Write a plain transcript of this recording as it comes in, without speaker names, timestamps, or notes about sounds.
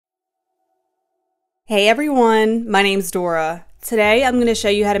Hey everyone, my name's Dora. Today I'm going to show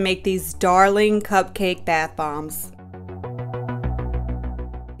you how to make these darling cupcake bath bombs.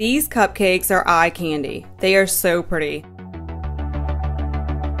 These cupcakes are eye candy. They are so pretty.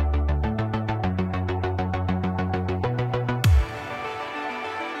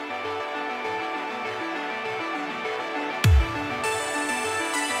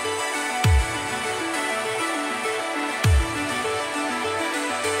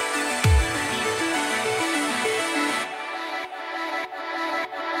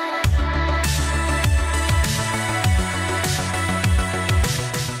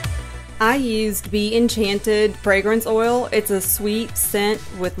 I used Be Enchanted fragrance oil. It's a sweet scent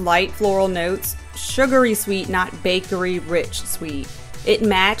with light floral notes, sugary sweet, not bakery rich sweet. It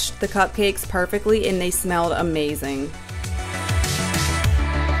matched the cupcakes perfectly and they smelled amazing.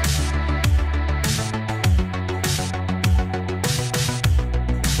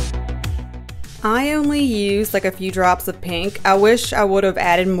 I only used like a few drops of pink. I wish I would have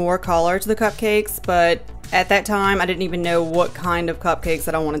added more color to the cupcakes, but at that time I didn't even know what kind of cupcakes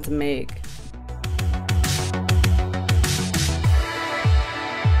that I wanted to make.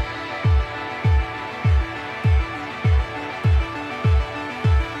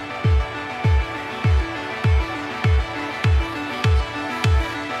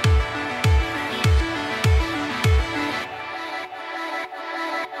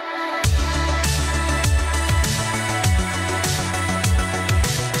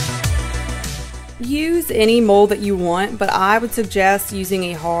 Use any mold that you want, but I would suggest using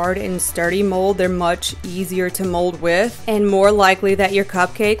a hard and sturdy mold. They're much easier to mold with and more likely that your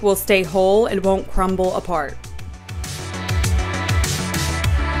cupcake will stay whole and won't crumble apart.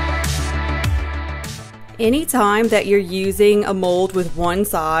 Anytime that you're using a mold with one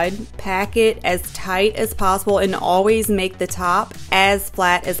side, pack it as tight as possible and always make the top as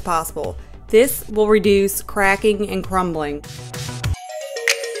flat as possible. This will reduce cracking and crumbling.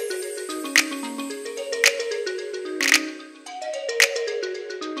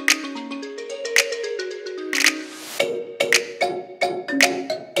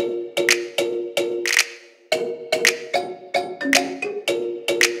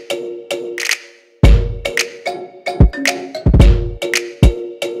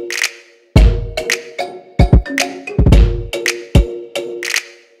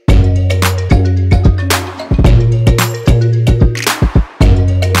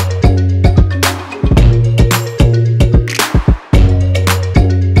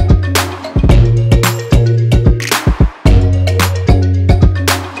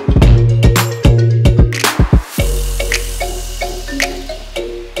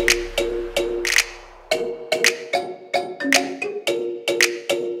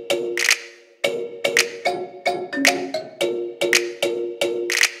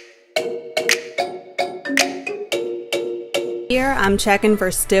 Here I'm checking for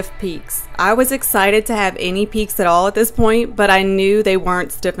stiff peaks. I was excited to have any peaks at all at this point, but I knew they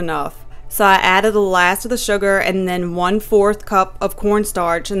weren't stiff enough. So I added the last of the sugar and then 1/4 cup of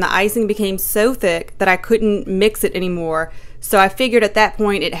cornstarch, and the icing became so thick that I couldn't mix it anymore. So I figured at that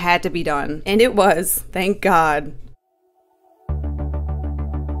point it had to be done. And it was, thank God.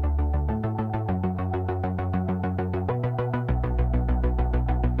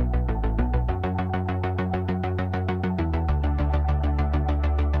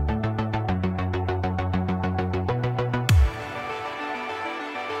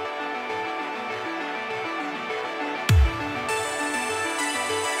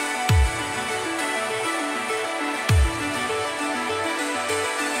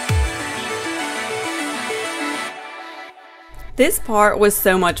 This part was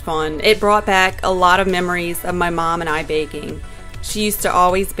so much fun. It brought back a lot of memories of my mom and I baking. She used to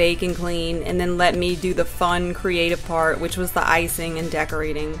always bake and clean and then let me do the fun, creative part, which was the icing and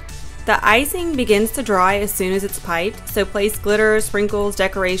decorating. The icing begins to dry as soon as it's piped, so place glitter, sprinkles,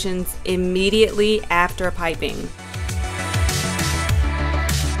 decorations immediately after piping.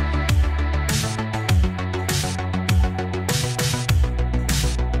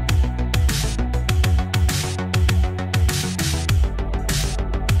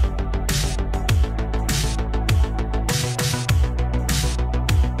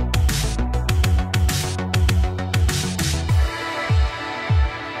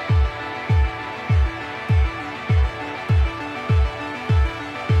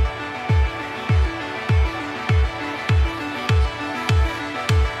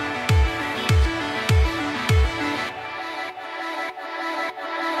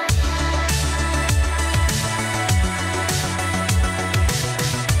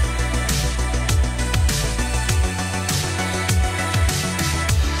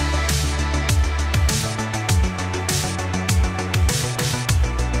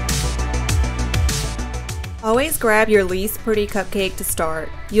 Always grab your least pretty cupcake to start.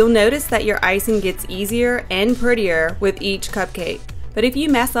 You'll notice that your icing gets easier and prettier with each cupcake. But if you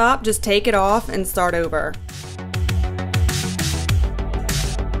mess up, just take it off and start over.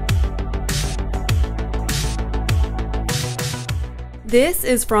 This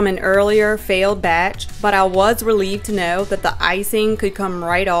is from an earlier failed batch, but I was relieved to know that the icing could come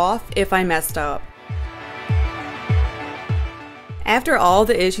right off if I messed up. After all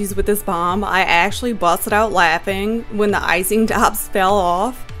the issues with this bomb, I actually busted out laughing when the icing tops fell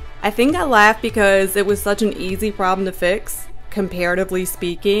off. I think I laughed because it was such an easy problem to fix, comparatively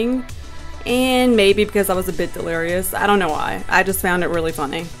speaking, and maybe because I was a bit delirious. I don't know why. I just found it really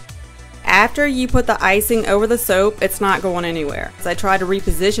funny. After you put the icing over the soap, it's not going anywhere. So I tried to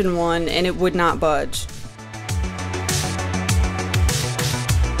reposition one and it would not budge.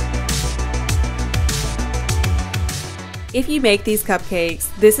 If you make these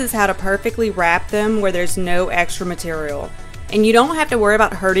cupcakes, this is how to perfectly wrap them where there's no extra material. And you don't have to worry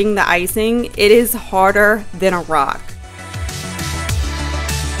about hurting the icing. It is harder than a rock.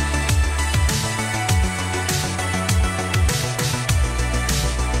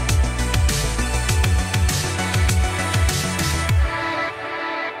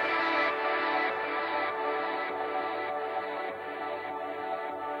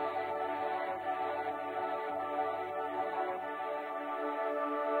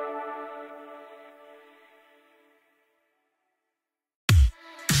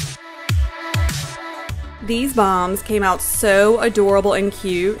 These bombs came out so adorable and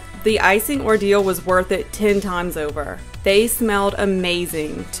cute. The icing ordeal was worth it 10 times over. They smelled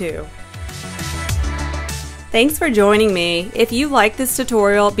amazing too. Thanks for joining me. If you like this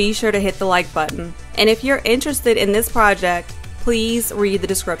tutorial, be sure to hit the like button. And if you're interested in this project, please read the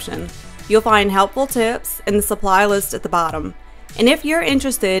description. You'll find helpful tips and the supply list at the bottom. And if you're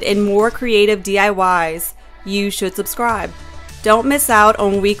interested in more creative DIYs, you should subscribe. Don't miss out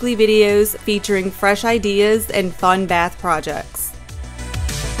on weekly videos featuring fresh ideas and fun bath projects.